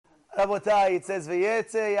Rabotai, it says,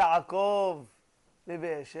 V'yetze Yaakov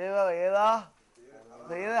Be'er-sheva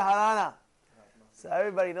V'yelech Harana. So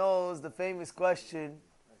everybody knows the famous question.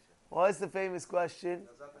 What's the famous question?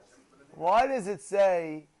 Why does it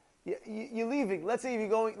say you're leaving? Let's say you're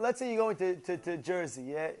going to Jersey.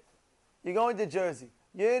 Yeah, you're going to Jersey.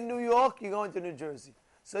 You're in New York. You're going to New Jersey.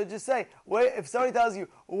 So just say, if somebody tells you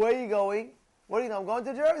where are you going, what do you know? I'm going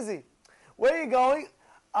to Jersey. Where are you going?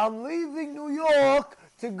 I'm leaving New York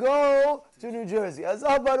to go to New Jersey.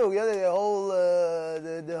 Azal Baruch, the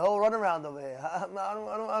whole runaround over here.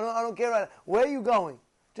 I don't care right now. Where are you going?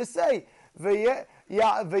 Just say, V'yelech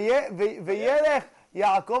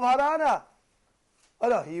Yaakov Harana. Oh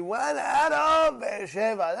no, he went out of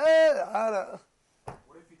Be'er-sheva.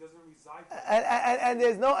 What if he doesn't reside? And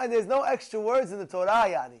there's no extra words in the Torah,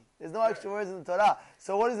 Yani. There's no extra words in the Torah.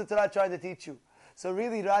 So what is the Torah trying to teach you? So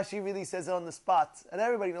really, Rashi really says it on the spot, and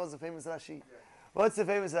everybody knows the famous Rashi. Yeah. What's the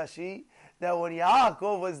famous Rashi? That when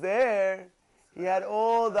Yaakov was there, he had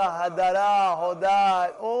all the Hadara,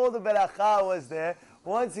 Hodat, all the Beracha was there.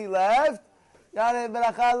 Once he left, Yani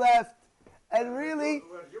Beracha left. And really,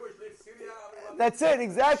 that's it,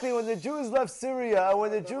 exactly. When the Jews left Syria,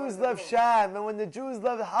 when the Jews left Sham, and when the Jews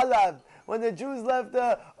left Halab, when the Jews left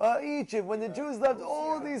Egypt, when the Jews left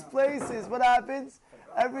all these places, what happens?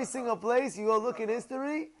 Every single place, you go look in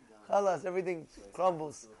history, Halas, everything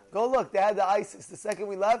crumbles. Go look, they had the ISIS. The second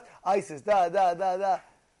we left, ISIS,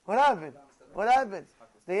 What happened? What happened?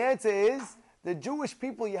 The answer is, the Jewish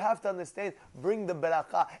people, you have to understand, bring the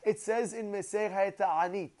barakah. It says in Masechet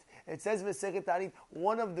Ta'anit, it says Masechet Ta'anit,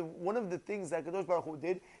 one of the things that Kadosh Baruch Hu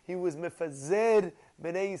did, he was mefazer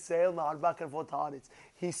Bnei Yisrael ma'arba kanfot haaretz.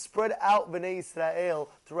 He spread out Bnei Yisrael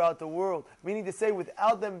throughout the world. Meaning to say,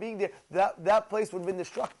 without them being there, that place would have been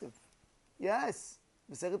destructive. Yes,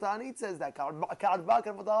 Masechet Ta'anit says that. Ka'arba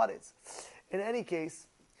kanfot haaretz. In any case,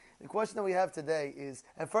 the question that we have today is,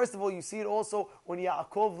 and first of all, you see it also when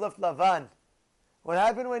Yaakov left Lavan. What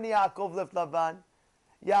happened when Yaakov left Lavan?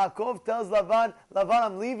 Yaakov tells Lavan,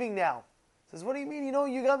 I'm leaving now. He says, what do you mean?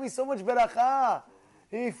 You got me so much beracha.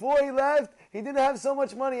 Before he left, he didn't have so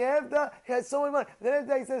much money. After, he had so much money. Then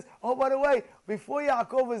after he says, oh, by the way, before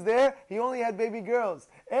Yaakov was there, he only had baby girls.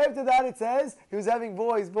 After that, it says, he was having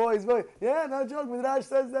boys. Yeah, no joke, Midrash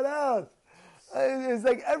says that out. It's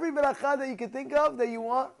like every beracha that you can think of that you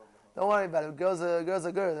want. Don't worry about it. Girls are girls.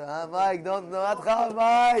 Huh? Mike,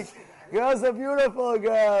 Mike. Girls are beautiful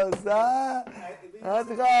girls. Huh? I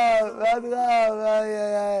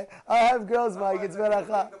have girls, Mike. It's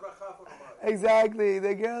beracha. Exactly.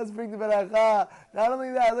 The girls bring the beracha. Not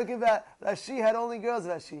only that, look at that. Rashi had only girls,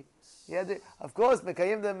 Rashi. He had of course,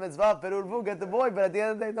 Mekayim the mitzvah, Perurvu, get the boy, but at the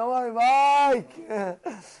end of the day, don't worry, Mike.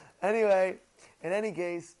 Anyway, in any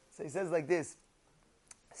case, so he says like this.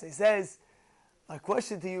 So he says, my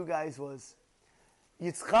question to you guys was,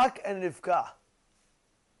 Yitzchak and Rivka,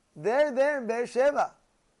 they're there in Be'er-sheva.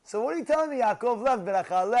 So what are you telling me? Yaakov left,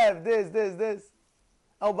 Beracha left, this.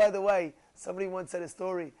 Oh, by the way, somebody once said a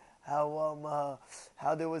story how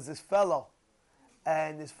there was this fellow,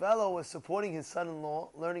 and this fellow was supporting his son-in-law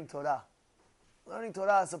learning Torah,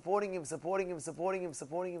 supporting him,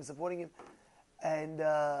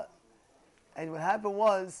 and what happened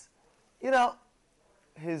was,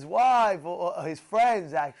 his wife or his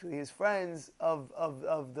friends of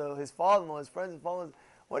his father-in-law, his friends and father-in-law,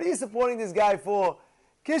 what are you supporting this guy for?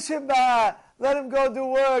 Kish him back. Let him go do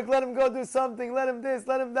work. Let him go do something. Let him this.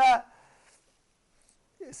 Let him that.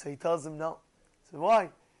 So he tells him no. So why?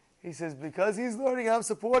 He says, because he's learning, I'm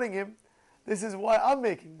supporting him. This is why I'm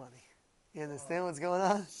making money. You understand what's going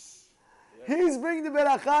on? Yeah. He's bringing the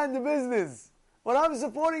beracha in the business. When I'm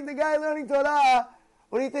supporting the guy learning Torah,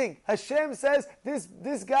 what do you think? Hashem says,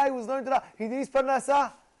 this guy who's learning Torah, he needs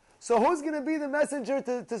parnasah. So who's going to be the messenger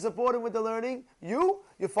to support him with the learning? You?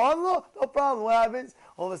 Your father-in-law? No problem. What happens?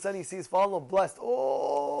 All of a sudden he sees father-in-law blessed.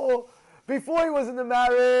 Oh, before he was in the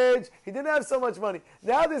marriage, he didn't have so much money.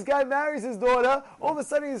 Now this guy marries his daughter. All of a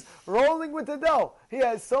sudden he's rolling with the dough. He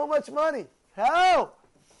has so much money. How?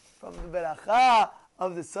 From the beracha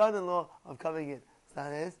of the son-in-law of coming in. Is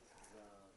that it?